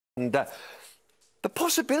And the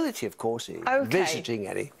possibility, of course, is visiting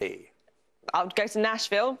any. I'll go to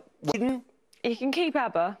Nashville. Sweden. You can keep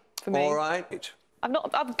ABBA for me. All right.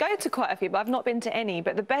 I've gone to quite a few, but I've not been to any.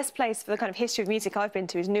 But the best place for the kind of history of music I've been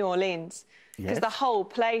to is New Orleans. Because the whole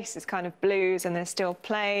place is kind of blues and they're still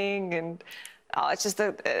playing and it's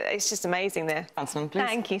just amazing there. Answer, please.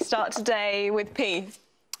 Thank you. Start today with P.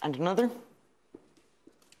 And another.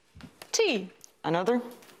 T. Another.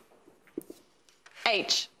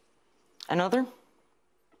 H. Another.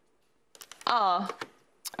 R.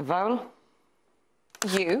 A vowel.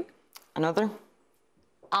 U. Another.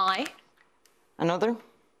 I. Another.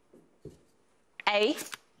 A.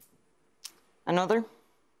 Another.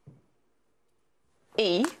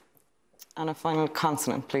 E. And a final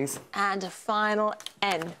consonant, please. And a final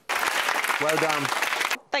N. Well done.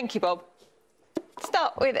 Thank you, Bob.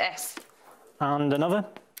 Start with S. And another.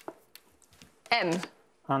 M.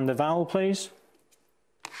 And the vowel, please.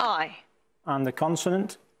 I. And the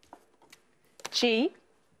consonant. G.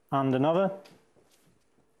 And another.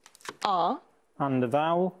 R. And the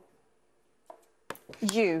vowel.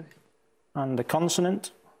 U. And the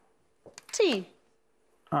consonant. T.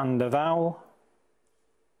 And the vowel.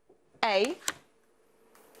 A.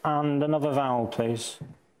 And another vowel, please.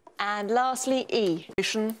 And lastly, E.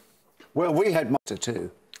 Well, we had master too.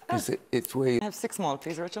 We I have 6 more,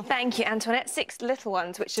 please, Rachel. Thank you, Antoinette. 6 little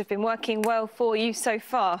ones, which have been working well for you so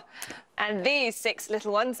far. And these 6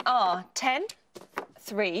 little ones are 10,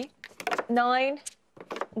 3, 9,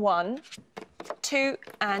 1, 2,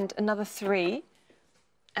 and another 3.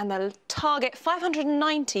 And the target,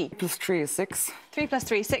 590. Plus 3 is 6. 3 plus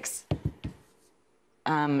 3, 6.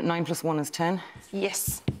 9 plus 1 is 10.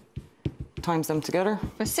 Yes. Times them together.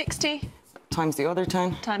 For 60. Times the other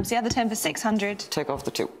 10. Times the other 10 for 600. Take off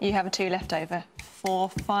the 2. You have a 2 left over. 4,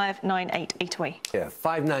 5, 9, 8. 8 away. Yeah,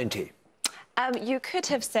 590. You could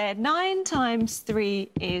have said 9 times 3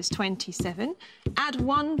 is 27. Add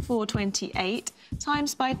 1 for 28.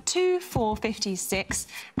 Times by 2 for 56.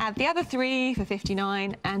 Add the other 3 for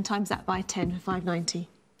 59. And times that by 10 for 590.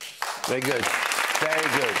 Very good.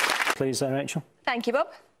 Very good. Please, then, Rachel. Thank you,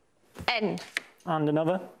 Bob. N. And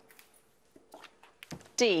another.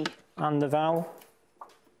 D. And the vowel.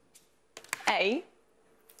 A.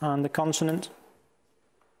 And the consonant.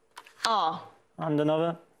 R. And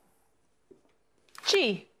another.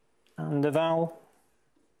 G. And the vowel.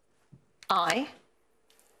 I.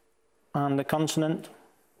 And the consonant.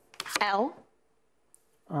 L.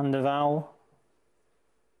 And the vowel.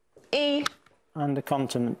 E. And the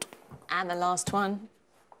consonant. And the last one,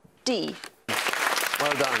 D.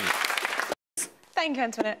 Well done. Thank you,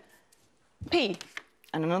 Antoinette. P.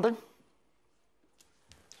 And another.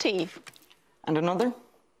 T. And another.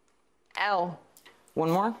 L.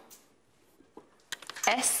 1 more.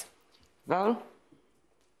 S. Vowel.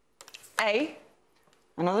 A.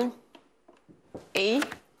 Another. E.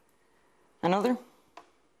 Another.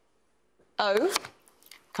 O.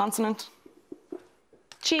 Consonant.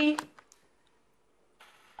 G.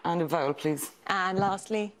 And a vowel, please. And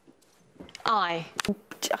lastly, I.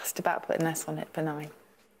 Just about put an S on it for 9.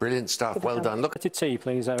 Brilliant stuff. Well done. Look To T,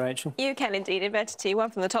 please, Rachel. You can indeed invert a T, 1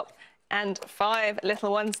 from the top and 5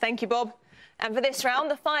 little ones. Thank you, Bob. And for this round,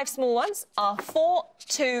 the 5 small ones are 4,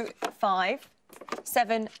 2, 5,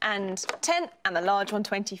 7 and 10, and the large one,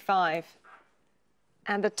 25.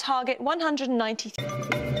 And the target, 193.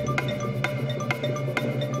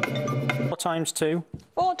 4 times 2.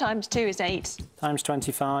 4 times 2 is 8. Times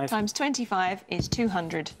 25. Times 25 is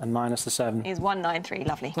 200. And minus the 7. Is 193.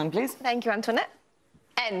 Lovely. Nine, please. Thank you, Antoinette.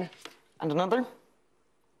 N. And another.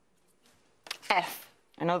 F.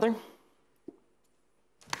 Another.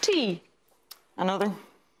 T. Another.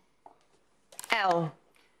 L.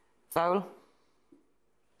 Vowel.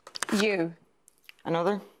 U.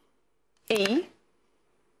 Another. E.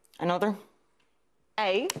 Another.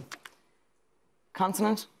 A.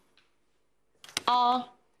 Consonant. R.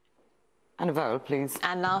 And a vowel, please.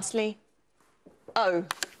 And lastly, O.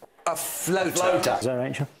 a floater. Is that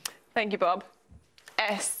Rachel? Thank you, Bob.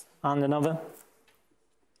 S. And another.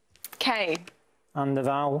 K. And the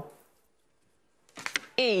vowel.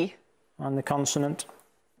 E. And the consonant.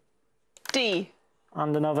 D.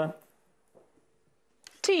 And another.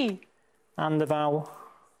 T. And the vowel.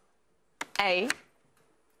 A.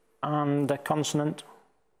 And the consonant.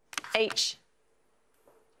 H.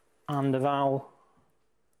 And the vowel.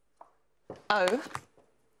 O.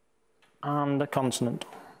 And the consonant.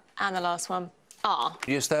 And the last one, R.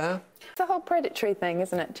 You there? It's a whole predatory thing,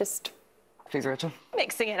 isn't it? Just Please, Rachel.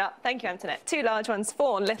 Mixing it up. Thank you, Antoinette. 2 large ones,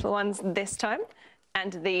 4 little ones this time.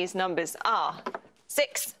 And these numbers are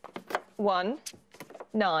 6, 1,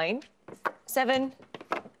 9, 7,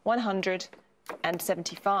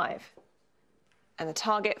 175. And the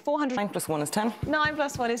target, 400. 9 plus 1 is 10. 9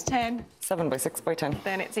 plus 1 is 10. 7 by 6 by 10.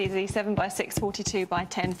 Then it's easy. 7 by 6, 42 by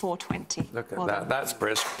 10, 420. Look at Well that. done. That's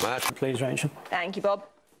brisk. Matt. Please, Rachel. Thank you, Bob.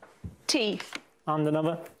 T, And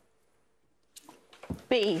another.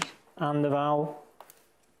 B, And the vowel.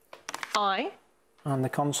 I, And the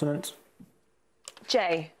consonant.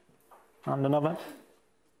 J, And another.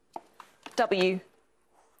 W,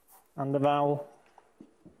 And the vowel.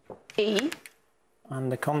 E,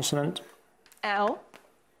 And the consonant. L,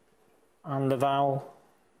 And the vowel.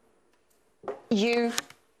 U,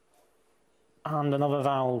 And another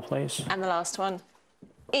vowel, please. and the last one,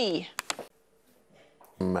 E.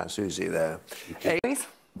 Matt Susie there. Please.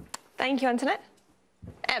 Thank you, Antoinette.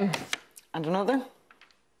 M, And another.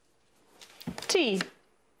 T,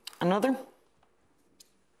 Another.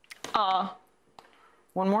 R,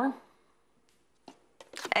 One more.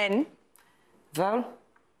 N, Vowel.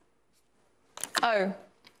 O,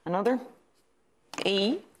 Another.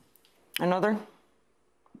 E, Another.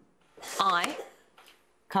 I,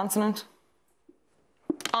 Consonant.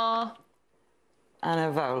 R, And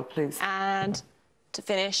a vowel, please. and to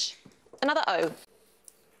finish, another O.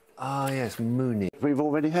 Ah, yes, Mooney. We've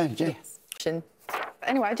already heard, yeah.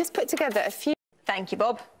 Anyway, I just put together a few. Thank you,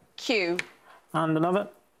 Bob. Q, And another.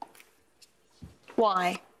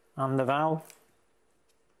 Y, And the vowel.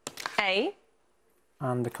 A,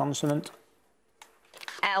 And the consonant.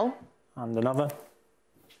 L, And another.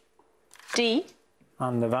 D,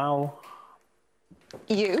 And the vowel.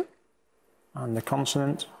 U, And the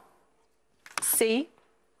consonant. C,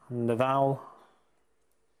 And the vowel.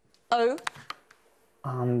 O,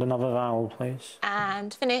 And another vowel, please.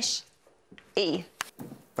 and finish, E.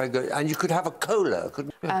 Very good. And you could have a cola,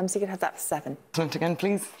 couldn't you? So you could have that for 7. Consonant again,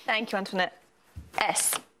 please. Thank you, Antoinette.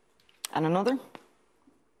 S, And another.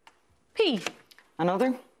 P,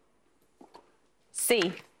 Another.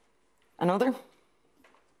 C, Another.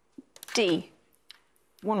 D,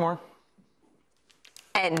 One more.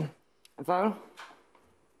 N, A vowel.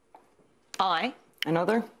 I,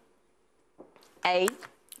 Another. A,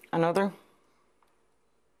 Another.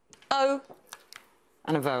 O,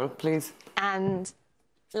 And a vowel, please. and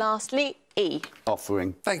lastly, E.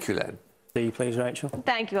 Offering. Thank you, Len. D, please, Rachel.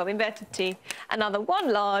 Thank you, Bob. Inverted T. Another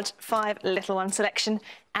 1 large, 5 little one selection.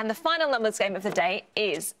 And the final numbers game of the day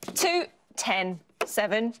is 2, 10,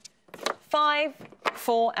 7, 5,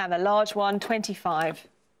 4, and the large one, 25.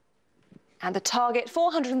 And the target,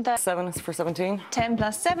 430. 7 is for 17. 10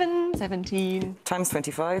 plus 7, 17. Times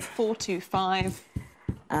 25. 425.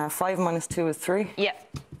 5 minus 2 is 3.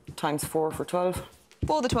 Yep. Times 4 for 12.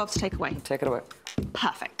 For the 12 to take away. Take it away.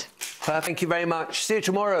 Perfect. Thank you very much. See you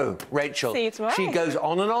tomorrow, Rachel. See you tomorrow. She goes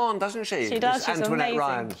on and on, doesn't she? She does. This She's Antoinette amazing.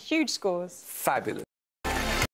 Ryan. Huge scores. Fabulous.